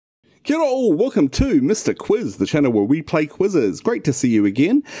Kia ora all, welcome to Mr. Quiz, the channel where we play quizzes. Great to see you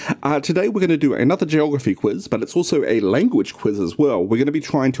again. Today we're going to do another geography quiz, but it's also a language quiz as well. We're going to be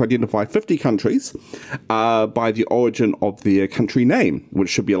trying to identify 50 countries by the origin of their country name, which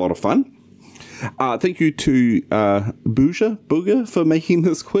should be a lot of fun. Thank you to Booger for making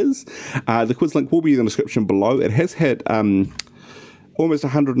this quiz. The quiz link will be in the description below. It has had almost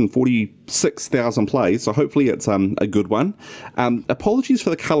 146,000 plays, so hopefully it's a good one. Apologies for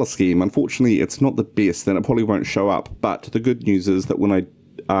the colour scheme. Unfortunately, it's not the best, and it probably won't show up. But the good news is that when I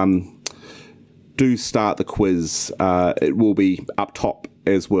do start the quiz, it will be up top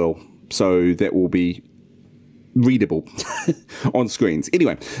as well, so that will be readable on screens.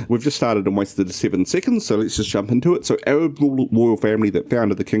 Anyway, we've just started and wasted 7 seconds, so let's just jump into it. So, Arab royal family that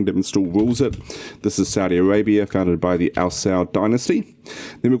founded the kingdom and still rules it. This is Saudi Arabia, founded by the Al Saud dynasty.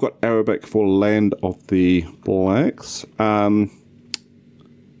 Then we've got Arabic for land of the blacks.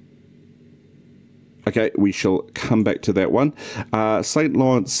 Okay, we shall come back to that one. St.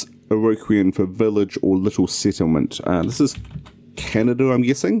 Lawrence Iroquoian for village or little settlement. This is Canada, I'm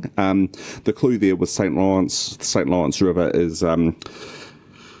guessing. The clue there was St. Lawrence. The St. Lawrence River is one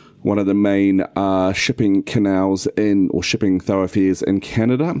of the main shipping canals or shipping thoroughfares in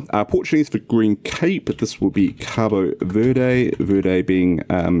Canada. Portuguese for Green Cape. This will be Cabo Verde. Verde being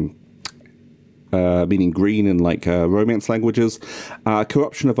meaning green in like Romance languages.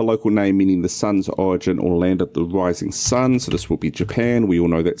 Corruption of a local name meaning the sun's origin or land of the rising sun. So this will be Japan. We all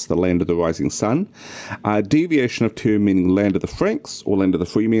know that's the land of the rising sun. Deviation of term meaning land of the Franks or land of the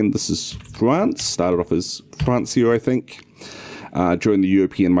freemen. This is France. Started off as Francia, I think. During the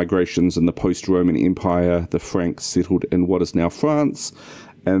European migrations in the post-Roman Empire, the Franks settled in what is now France.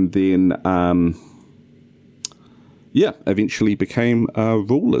 And then yeah, eventually became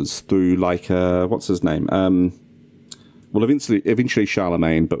rulers through like what's his name? Well, eventually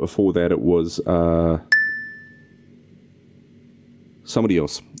Charlemagne, but before that it was somebody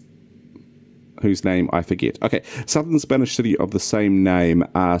else whose name I forget. Okay, southern Spanish city of the same name.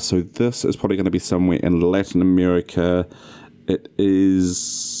 So this is probably going to be somewhere in Latin America. It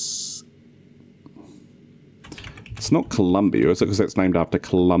is. It's not Colombia, is it? Because that's named after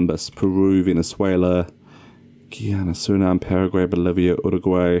Columbus. Peru, Venezuela, Guyana, Suriname, Paraguay, Bolivia,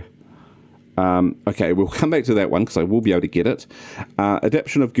 Uruguay. Okay, we'll come back to that one because I will be able to get it.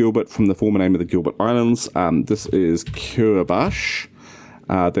 Adaptation of Gilbert from the former name of the Gilbert Islands. This is Kiribati.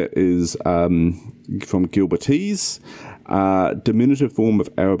 That is from Gilbertese. Diminutive form of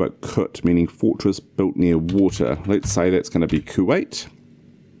Arabic Kut, meaning fortress built near water. Let's say that's going to be Kuwait.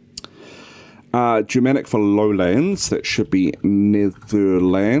 Germanic for lowlands. That should be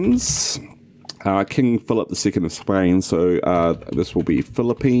Netherlands. King Philip II of Spain, so this will be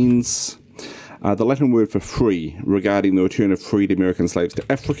Philippines. The Latin word for free, regarding the return of freed American slaves to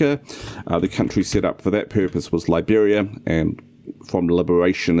Africa. The country set up for that purpose was Liberia, and from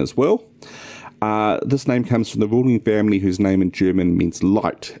liberation as well. This name comes from the ruling family whose name in German means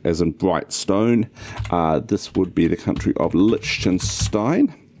light, as in bright stone. This would be the country of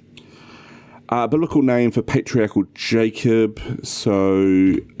Liechtenstein. Biblical name for patriarchal Jacob,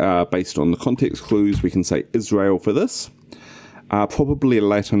 so based on the context clues we can say Israel for this. Probably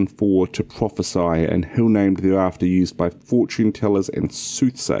Latin for to prophesy, and hill named thereafter used by fortune tellers and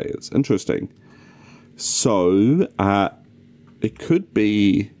soothsayers. Interesting. So it could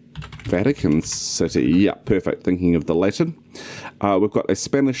be Vatican City. Yeah, perfect, thinking of the Latin. We've got a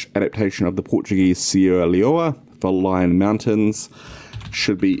Spanish adaptation of the Portuguese Sierra Leoa for Lion Mountains.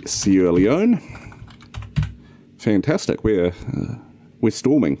 Should be Sierra Leone. Fantastic. We're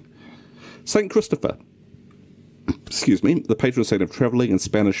storming. Saint Christopher. Excuse me. The patron saint of travelling, in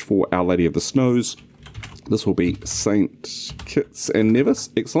Spanish for Our Lady of the Snows. This will be Saint Kitts and Nevis.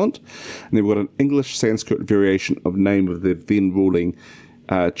 Excellent. And then we've got an English Sanskrit variation of name of the then ruling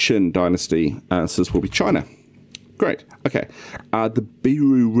Qin dynasty. So this will be China. Great. Okay. The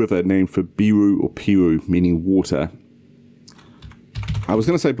Biru River, named for Biru or Piru, meaning water. I was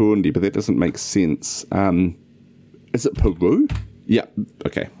going to say Burundi, but that doesn't make sense. Is it Peru? Yeah,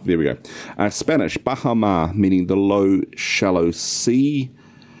 okay, there we go. Spanish, Baja Mar, meaning the low, shallow sea.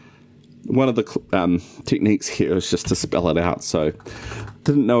 One of the techniques here is just to spell it out, so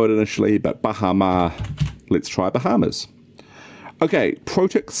didn't know it initially, but Baja Mar, let's try Bahamas. Okay,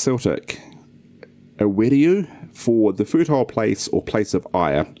 Proto-Celtic, Awediu, for the fertile place or place of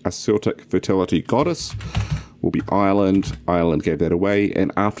Aya, a Celtic fertility goddess. Will be Ireland. Ireland gave that away.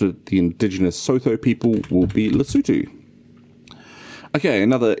 And after the indigenous Sotho people will be Lesotho. Okay,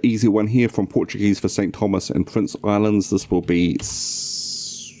 another easy one here from Portuguese for St. Thomas and Prince Islands. This will be...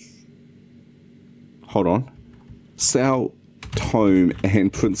 Hold on. Sao Tome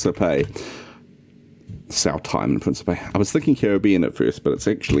and Principe. Sao Tome and Principe. I was thinking Caribbean at first, but it's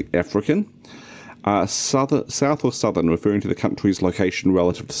actually African. South or southern, referring to the country's location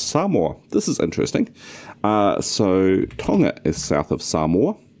relative to Samoa. This is interesting. So Tonga is south of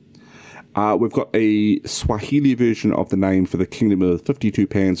Samoa. We've got a Swahili version of the name for the kingdom of the 52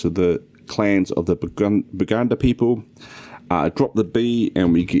 clans of the Buganda people. Drop the B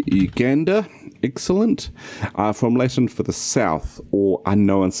and we get Uganda. Excellent. From Latin for the south or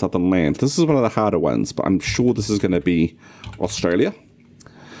unknown southern land. This is one of the harder ones, but I'm sure this is going to be Australia.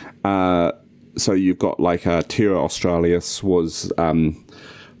 So you've got like Terra Australis was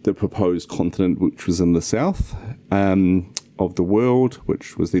the proposed continent which was in the south of the world,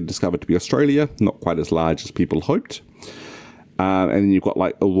 which was then discovered to be Australia, not quite as large as people hoped. And then you've got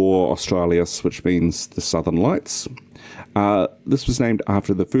like Aurora Australis, which means the Southern Lights. This was named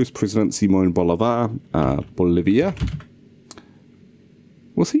after the first president, Simón Bolívar, Bolivia.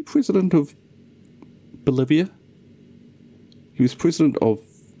 Was he president of Bolivia? He was president of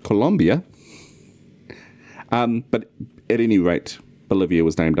Colombia. But at any rate, Bolivia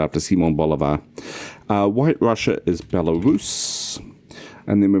was named after Simón Bolívar. White Russia is Belarus.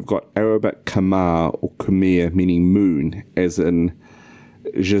 And then we've got Arabic Qamar or Khmer, meaning moon, as in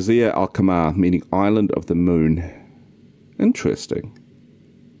Jazir al-Qamar, meaning island of the moon. Interesting.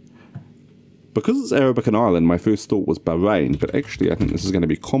 Because it's Arabic and island, my first thought was Bahrain, but actually I think this is going to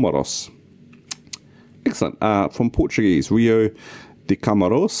be Comoros. Excellent. From Portuguese, Rio de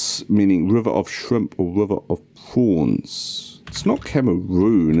Camaros, meaning river of shrimp or river of prawns. It's not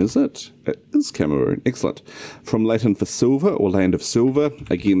Cameroon, is it? It is Cameroon. Excellent. From Latin for silver or land of silver.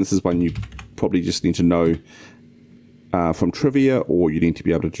 Again, this is one you probably just need to know from trivia, or you need to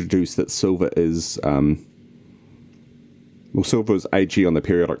be able to deduce that silver is... well, silver is AG on the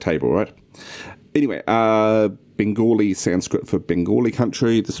periodic table, right? Anyway, Bengali, Sanskrit for Bengali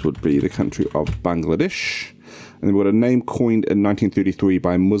country. This would be the country of Bangladesh. And then we've got a name coined in 1933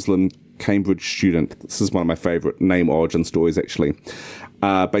 by a Muslim Cambridge student. This is one of my favourite name origin stories, actually.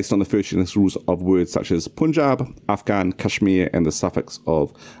 Based on the first initials of words such as Punjab, Afghan, Kashmir, and the suffix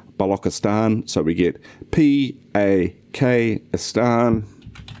of Balochistan. So we get P-A-K-istan,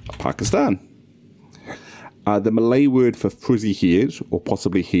 Pakistan. The Malay word for frizzy-haired, or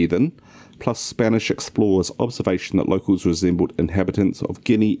possibly heathen, plus Spanish explorers' observation that locals resembled inhabitants of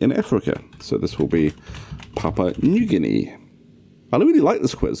Guinea in Africa. So this will be Papua New Guinea. I really like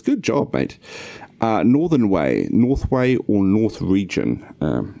this quiz. Good job, mate. Northern Way, North Way or North Region.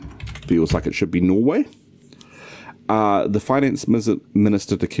 Feels like it should be Norway. The finance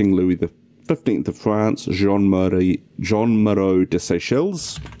minister to King Louis XV of France, Jean Moreau de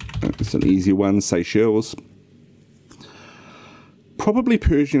Seychelles. It's an easy one, Seychelles. Probably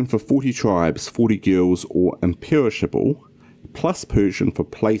Persian for 40 tribes, 40 girls, or imperishable, plus Persian for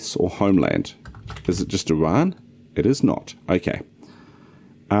place or homeland. Is it just Iran? It is not. Okay.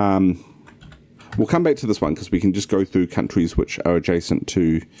 We'll come back to this one because we can just go through countries which are adjacent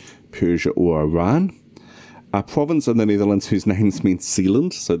to Persia or Iran. A province in the Netherlands whose names mean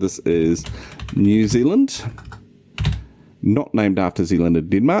Zealand. So this is New Zealand. Not named after Zealand and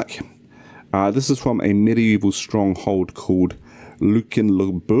Denmark. This is from a medieval stronghold called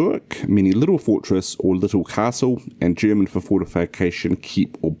Luckenburg, meaning little fortress or little castle, and German for fortification,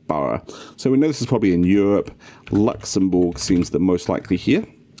 keep, or borough. So we know this is probably in Europe. Luxembourg seems the most likely here.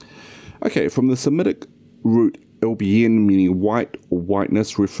 Okay, from the Semitic root LBN, meaning white or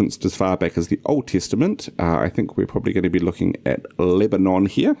whiteness, referenced as far back as the Old Testament. I think we're probably going to be looking at Lebanon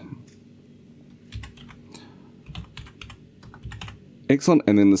here. Excellent.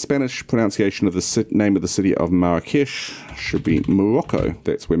 And then the Spanish pronunciation of the name of the city of Marrakesh should be Morocco.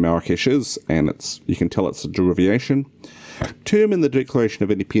 That's where Marrakesh is, and you can tell it's a derivation. Term in the Declaration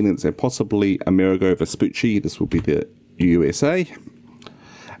of Independence and possibly Amerigo Vespucci. This will be the USA.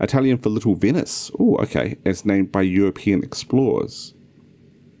 Italian for Little Venice. Oh, okay. As named by European explorers.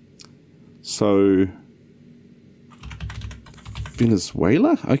 So,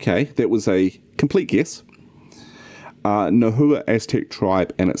 Venezuela? Okay, that was a complete guess. Nahua Aztec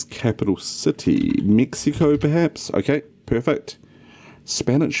tribe and its capital city. Mexico, perhaps? Okay, perfect.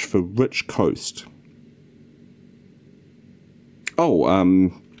 Spanish for rich coast.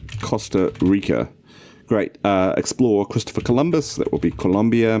 Oh, Costa Rica. Great. Explorer Christopher Columbus. That will be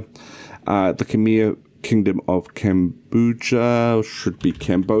Colombia. The Khmer Kingdom of Cambodia should be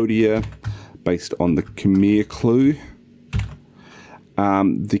Cambodia, based on the Khmer clue.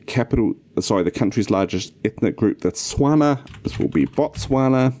 The country's largest ethnic group, that's Tswana. This will be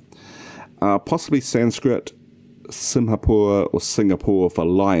Botswana. Possibly Sanskrit, Simhapura or Singapore for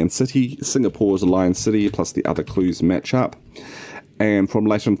Lion City. Singapore is a lion city, plus the other clues match up. and from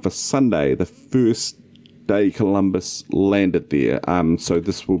Latin for Sunday, the first day Columbus landed there. So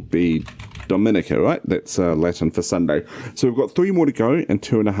this will be Dominica, right? That's Latin for Sunday. So we've got 3 more to go in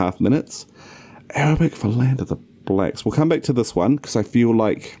 2.5 minutes. Arabic for Land of the Blacks. We'll come back to this one because I feel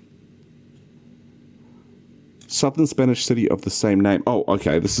like Southern Spanish city of the same name. Oh,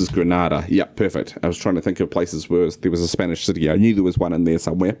 okay, this is Granada. Yeah, perfect. I was trying to think of places where there was a Spanish city. I knew there was one in there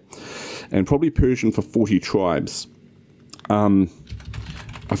somewhere. And probably Persian for 40 tribes.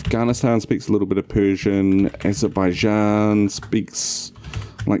 Afghanistan speaks a little bit of Persian. Azerbaijan speaks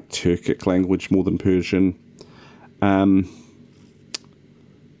like Turkic language more than Persian.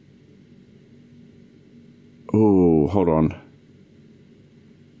 Oh, hold on.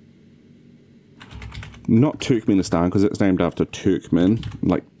 Not Turkmenistan, because it's named after Turkmen,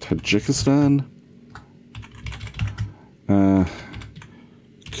 like Tajikistan.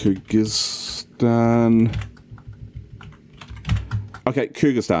 Kyrgyzstan. Okay,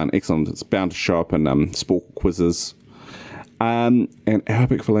 Kyrgyzstan, excellent. It's bound to show up in Sporcle quizzes. And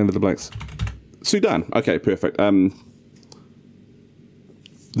Arabic for Land of the Blacks. Sudan, okay, perfect. The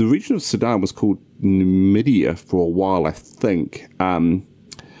region of Sudan was called Numidia for a while, I think.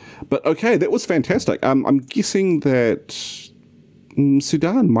 But okay, that was fantastic. I'm guessing that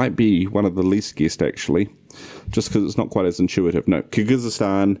Sudan might be one of the least guessed, actually, just because it's not quite as intuitive. No,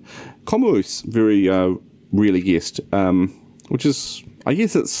 Kyrgyzstan, Comoros, very rarely guessed, which is, I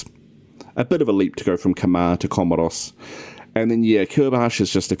guess it's a bit of a leap to go from Kamar to Comoros. And then, yeah, Kiribati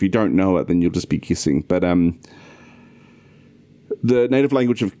is just, if you don't know it, then you'll just be guessing. But the native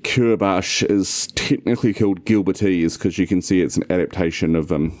language of Kiribati is technically called Gilbertese, because you can see it's an adaptation of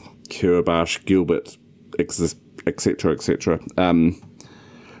Kiribati, Gilbert, etc., etc.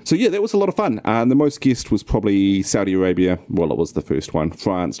 So yeah, that was a lot of fun. The most guessed was probably Saudi Arabia. Well, it was the first one.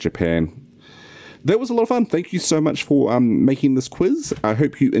 France, Japan. That was a lot of fun. Thank you so much for making this quiz. I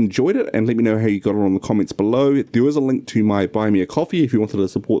hope you enjoyed it, and let me know how you got on in the comments below. There is a link to my Buy Me a Coffee if you wanted to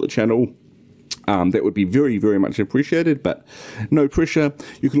support the channel. That would be very, very much appreciated, but no pressure.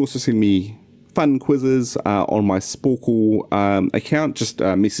 You can also send me fun quizzes on my Sporcle account. Just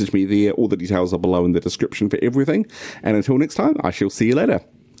message me there. All the details are below in the description for everything. And until next time, I shall see you later.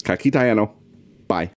 Ka kite anō. Bye.